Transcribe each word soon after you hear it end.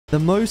The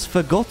most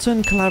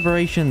forgotten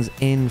collaborations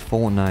in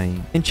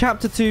Fortnite. In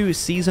Chapter 2,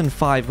 Season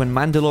 5, when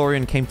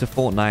Mandalorian came to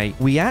Fortnite,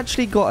 we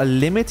actually got a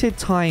limited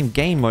time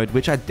game mode,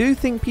 which I do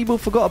think people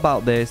forgot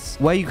about this,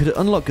 where you could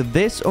unlock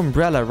this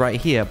umbrella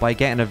right here by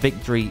getting a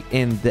victory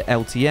in the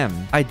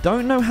LTM. I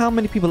don't know how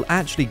many people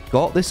actually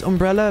got this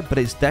umbrella, but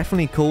it's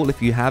definitely cool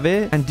if you have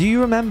it. And do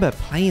you remember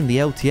playing the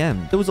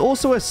LTM? There was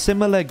also a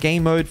similar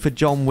game mode for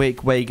John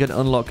Wick where you could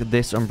unlock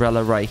this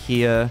umbrella right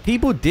here.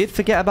 People did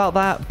forget about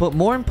that, but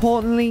more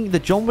importantly, the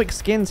John Wick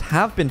skins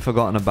have been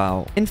forgotten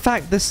about. In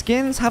fact, the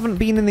skins haven't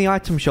been in the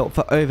item shop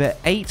for over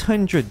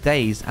 800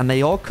 days and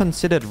they are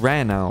considered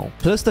rare now.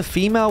 Plus the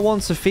female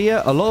one,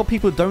 Sophia, a lot of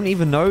people don't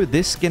even know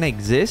this skin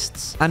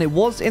exists, and it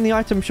was in the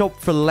item shop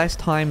for less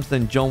times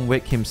than John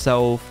Wick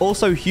himself.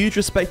 Also, huge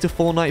respect to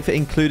Fortnite for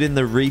including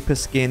the Reaper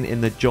skin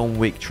in the John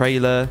Wick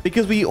trailer,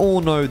 because we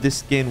all know this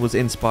skin was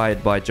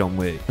inspired by John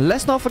Wick.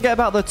 Let's not forget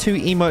about the two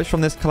emotes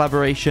from this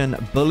collaboration,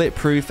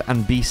 Bulletproof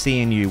and Be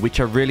Seeing You, which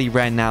are really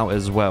rare now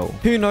as well.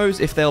 Who knows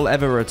if they'll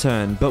ever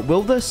return, but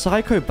will the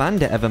Psycho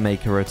Bandit ever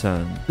make a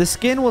return? The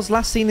skin was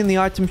last seen in the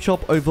item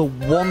shop over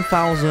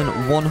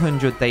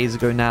 1,100 days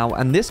ago now,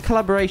 and this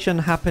collaboration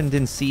happened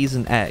in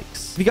Season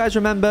X. If you guys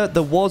remember,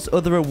 there was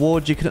other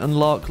rewards you could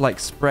unlock like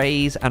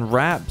sprays and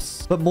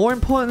wraps, but more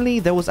importantly,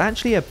 there was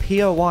actually a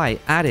POI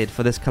added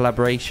for this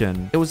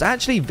collaboration. It was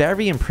actually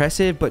very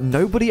impressive, but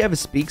nobody ever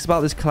speaks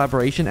about this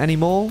collaboration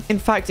anymore. In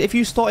fact, if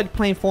you started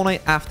playing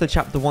Fortnite after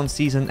Chapter 1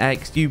 Season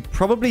X, you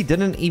probably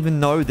didn't even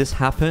know this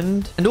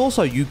happened. And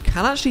also, you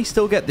can actually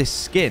still get this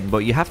skin, but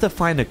you have to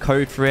find a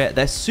code for it.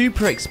 They're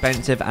super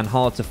expensive and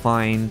hard to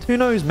find. Who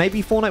knows,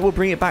 maybe Fortnite will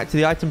bring it back to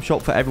the item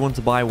shop for everyone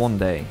to buy one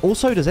day.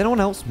 Also, does anyone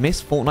else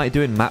miss Fortnite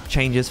doing map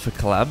changes for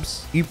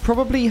collabs? You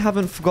probably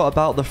haven't forgot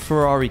about the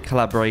Ferrari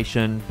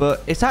collaboration,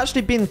 but it's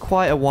actually been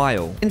quite a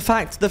while. In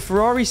fact, the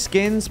Ferrari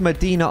skins,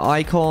 Medina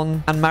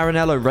Icon and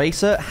Maranello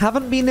Racer,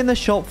 haven't been in the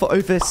shop for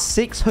over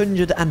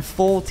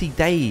 640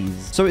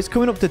 days. So it's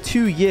coming up to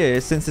 2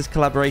 years since this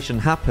collaboration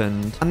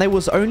happened, and they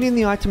was only in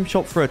the item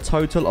shop for a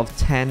total of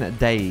 10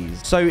 days.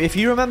 So if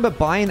you remember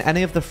buying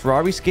any of the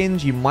Ferrari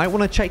skins, you might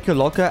want to check your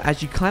locker,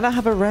 as you kind of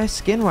have a rare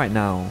skin right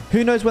now.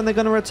 Who knows when they're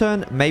going to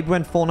return? Maybe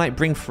when Fortnite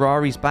bring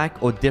Ferraris back,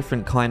 or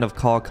different kind of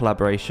car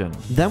collaboration.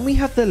 Then we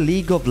have the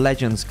League of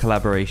Legends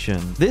collaboration.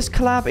 This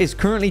collab is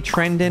currently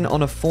trending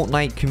on a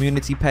Fortnite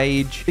community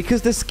page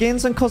because the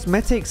skins and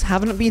cosmetics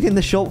haven't been in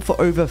the shop for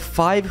over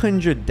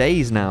 500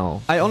 days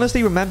now. I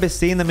honestly remember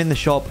seeing them in the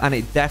shop and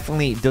it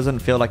definitely doesn't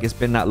feel like it's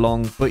been that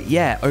long, but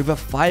yeah, over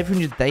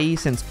 500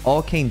 days since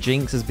Arcane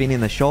Jinx has been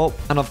in the shop,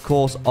 and of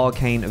course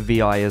Arcane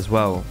VI as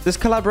well. This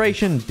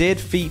collaboration did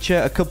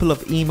feature a couple of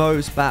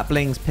emotes, bat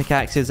blings,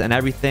 pickaxes and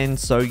everything,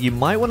 so you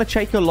might want to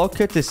check your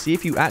locker to see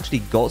if you actually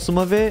got some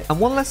of it. And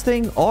one last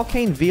thing,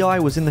 Arcane VI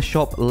was in the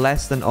shop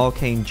less than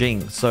Arcane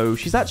Jinx, so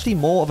she's actually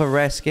more of a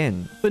rare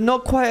skin, but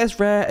not quite as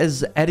rare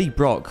as Eddie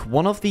Brock,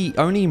 one of the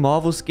only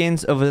Marvel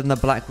skins other than the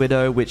Black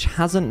Widow which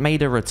hasn't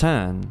made a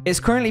return. It's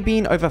currently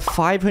been over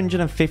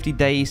 550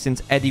 days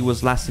since Eddie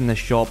was last in the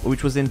shop,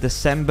 which was in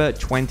December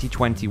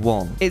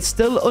 2021. It's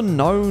still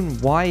unknown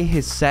why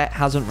his set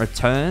hasn't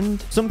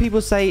returned. Some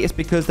people say it's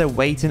because they're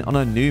waiting on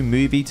a new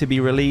movie to be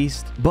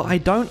released, but I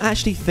don't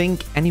actually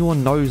think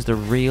anyone knows the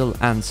real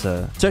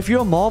answer. So if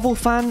you're a Marvel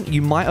fan,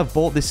 you might have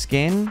bought this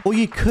skin, or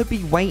you could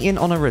be waiting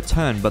on a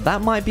return, but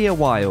that might be a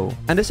while.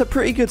 And it's a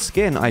pretty good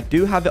skin. I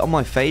do have it on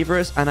my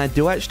favorites, and I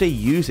do actually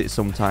use it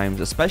sometimes,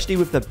 especially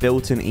with the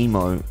built-in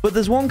emote. But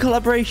there's one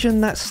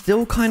collaboration that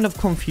still kind of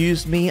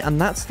confused me, and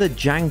that's the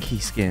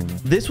Janky skin.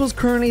 This was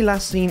currently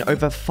last seen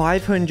over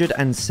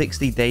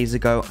 560 days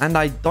ago, and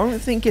I don't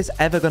think it's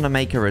ever gonna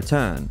make a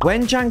return.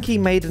 When Janky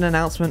made an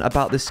announcement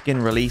about this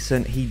skin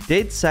releasing, he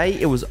did say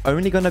it was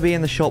only gonna be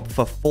in the shop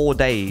for 4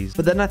 days,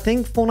 but then I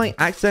think Fortnite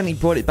accidentally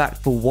brought it back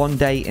for 1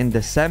 day in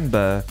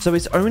December, so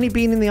it's only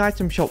been in the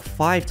item shop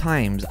 5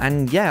 times,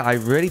 and yeah, I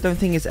really don't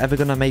think it's ever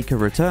gonna make a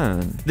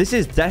return. This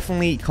is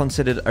definitely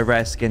considered a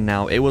rare skin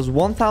now. It was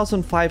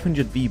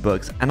 1,500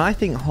 V-Bucks, and I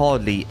think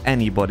hardly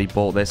anybody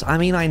bought this. I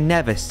mean, I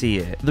never see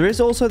it. There is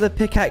also the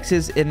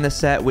pickaxes in the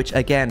set, which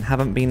again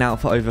haven't been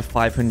out for over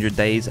 500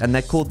 days, and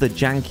they're called the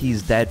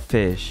Janky's Dead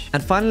Fish.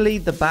 And finally,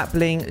 the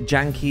Batbling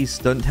Janky's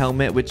Stunt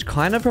Helmet, which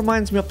kind of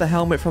reminds me of the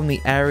helmet from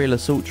the Aerial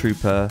Assault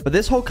Trooper, but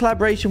this whole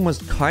collaboration was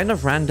kind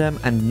of random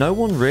and no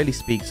one really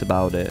speaks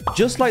about it.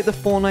 Just like the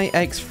Fortnite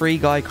X Free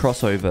Guy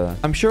crossover.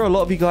 I'm sure a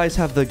lot of you guys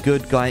have the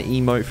Good Guy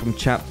emote from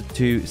Chapter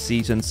 2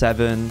 Season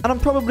 7, and I'm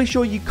probably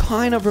sure you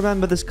kind of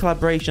remember this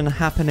collaboration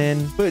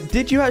happening, but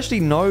did you actually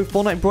know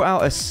Fortnite brought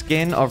out a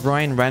skin of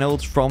Ryan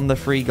Reynolds from the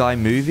Free Guy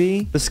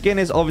movie? The skin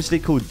is obviously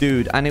called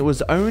Dude, and it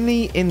was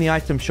only in the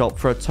item shop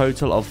for a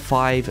total of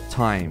 5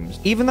 times.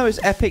 Even though it's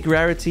epic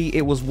rarity,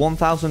 it was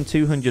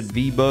 1,200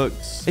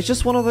 V-Bucks. It's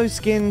just one of those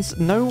skins,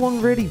 no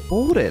one really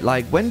bought it.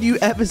 Like, when do you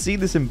ever see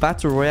this in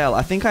Battle Royale?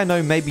 I think I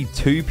know maybe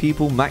 2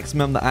 people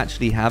maximum that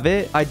actually have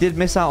it. I did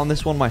miss out on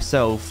this one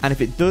myself, and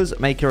if it does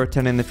make a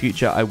return in the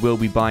future, I will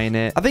be buying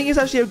it. I think it's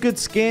actually a good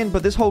skin,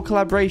 but this whole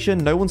collaboration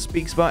no one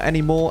speaks about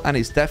anymore, and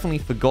it's definitely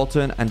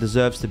forgotten and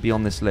deserves to be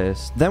on this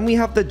list. Then we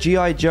have the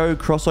G.I. Joe Joe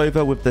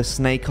crossover with the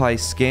Snake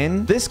Eyes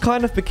skin. This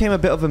kind of became a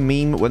bit of a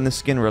meme when the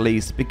skin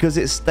released because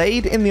it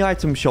stayed in the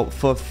item shop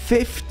for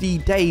 50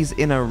 days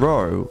in a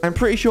row. I'm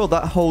pretty sure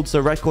that holds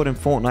the record in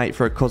Fortnite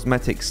for a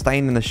cosmetic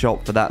staying in the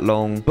shop for that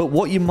long. But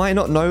what you might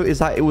not know is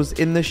that it was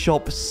in the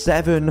shop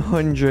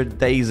 700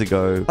 days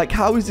ago. Like,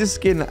 how is this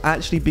skin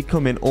actually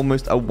becoming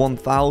almost a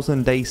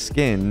 1,000 day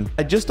skin?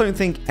 I just don't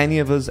think any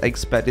of us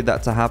expected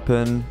that to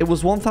happen. It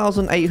was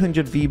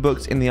 1,800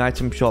 V-Bucks in the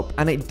item shop,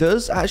 and it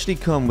does actually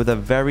come with a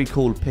very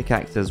cool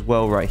pickaxe as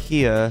well right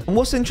here. And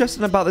what's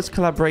interesting about this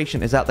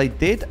collaboration is that they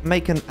did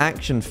make an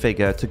action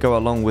figure to go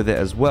along with it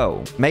as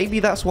well. Maybe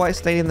that's why it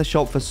stayed in the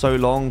shop for so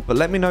long, but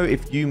let me know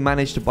if you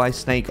managed to buy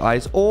Snake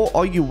Eyes, or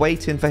are you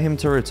waiting for him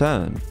to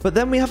return? But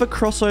then we have a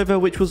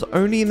crossover which was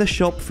only in the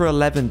shop for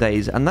 11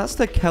 days, and that's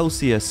the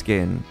Kelsier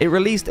skin. It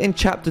released in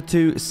Chapter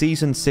 2,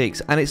 Season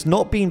 6, and it's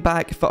not been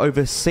back for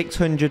over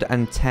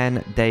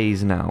 610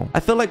 days now. I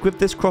feel like with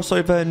this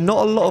crossover,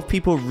 not a lot of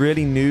people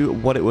really knew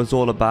what it was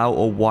all about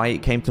or why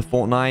it came to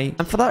Fortnite,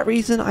 and for that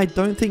reason, I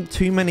don't think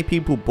too many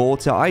people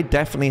bought it. I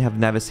definitely have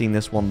never seen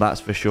this one, that's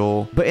for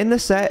sure. But in the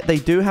set, they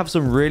do have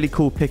some really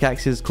cool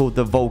pickaxes called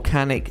the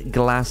Volcanic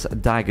Glass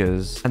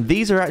Daggers, and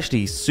these are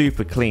actually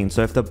super clean,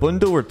 so if the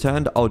bundle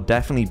returned, I'll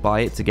definitely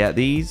buy it to get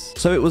these.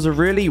 So it was a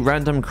really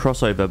random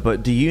crossover,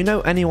 but do you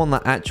know anyone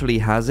that actually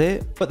has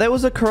it? But there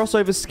was a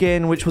crossover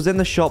skin which was in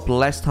the shop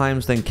less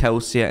times than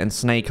Kelsier and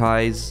Snake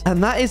Eyes,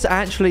 and that is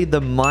actually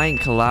the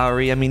Mike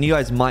Lowrey. I mean, you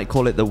guys might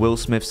call it the Will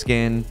Smith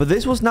skin, but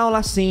this was now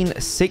last seen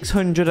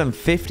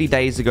 650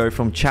 days ago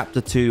from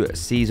Chapter 2,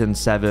 Season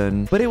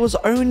 7, but it was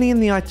only in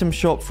the item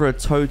shop for a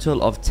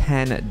total of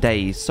 10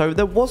 days, so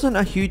there wasn't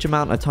a huge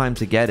amount of time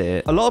to get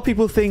it. A lot of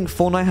people think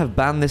Fortnite have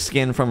banned this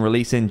skin from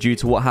releasing due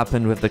to what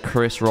happened with the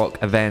Chris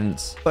Rock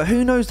events, but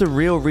who knows the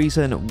real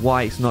reason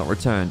why it's not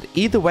returned.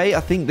 Either way, I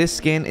think this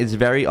skin is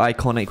very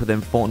iconic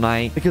within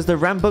Fortnite because the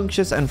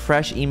rambunctious and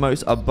fresh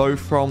emotes are both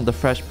from the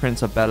Fresh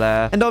Prince of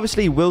Bel-Air, and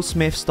obviously Will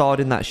Smith starred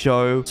in that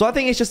show, so I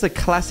think it's just a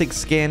classic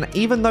skin.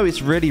 Even though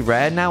it's really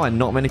rare now and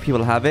not many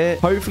people have it,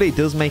 hopefully it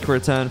does make a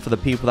return for the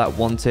people that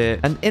want it.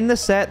 And in the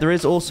set, there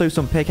is also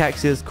some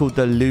pickaxes called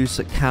the Loose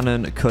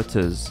Cannon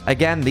Cutters.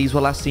 Again, these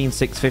were last seen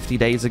 650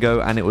 days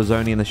ago, and it was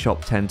only in the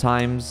shop 10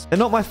 times. They're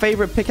not my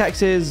favorite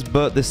pickaxes,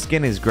 but the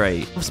skin is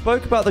great. I've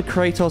spoke about the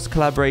Kratos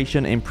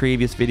collaboration in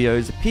previous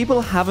videos.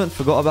 People haven't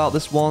forgot about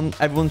this one.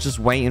 Everyone's just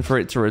waiting for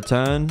it to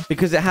return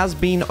because it has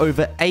been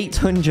over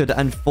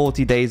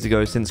 840 days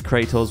ago since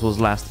Kratos was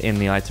last in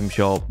the item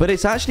shop. But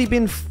it's actually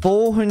been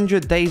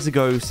 400 days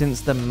ago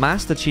since the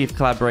Master Chief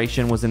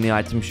collaboration was in the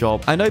item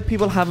shop. I know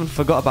people haven't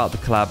forgot about the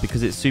collab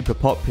because it's super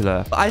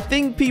popular, but I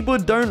think people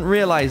don't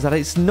realize that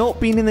it's not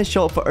been in the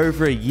shop for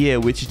over a year,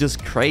 which is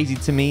just crazy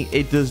to me.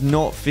 It does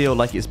not feel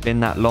like it's been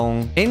that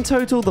long. In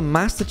total, the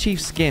Master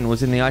Chief skin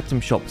was in the item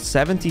shop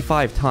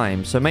 75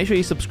 times, so make sure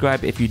you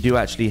subscribe if you do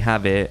actually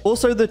have it.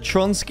 Also, the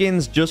Tron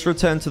skins just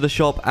returned to the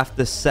shop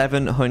after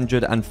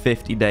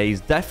 750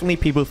 days. Definitely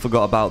people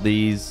forgot about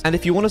these. And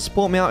if you want to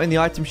support me out in the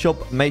item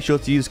shop, make sure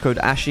to use code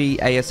ASHY,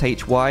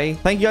 ASHY.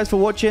 Thank you guys for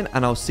watching,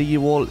 and I'll see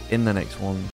you all in the next one.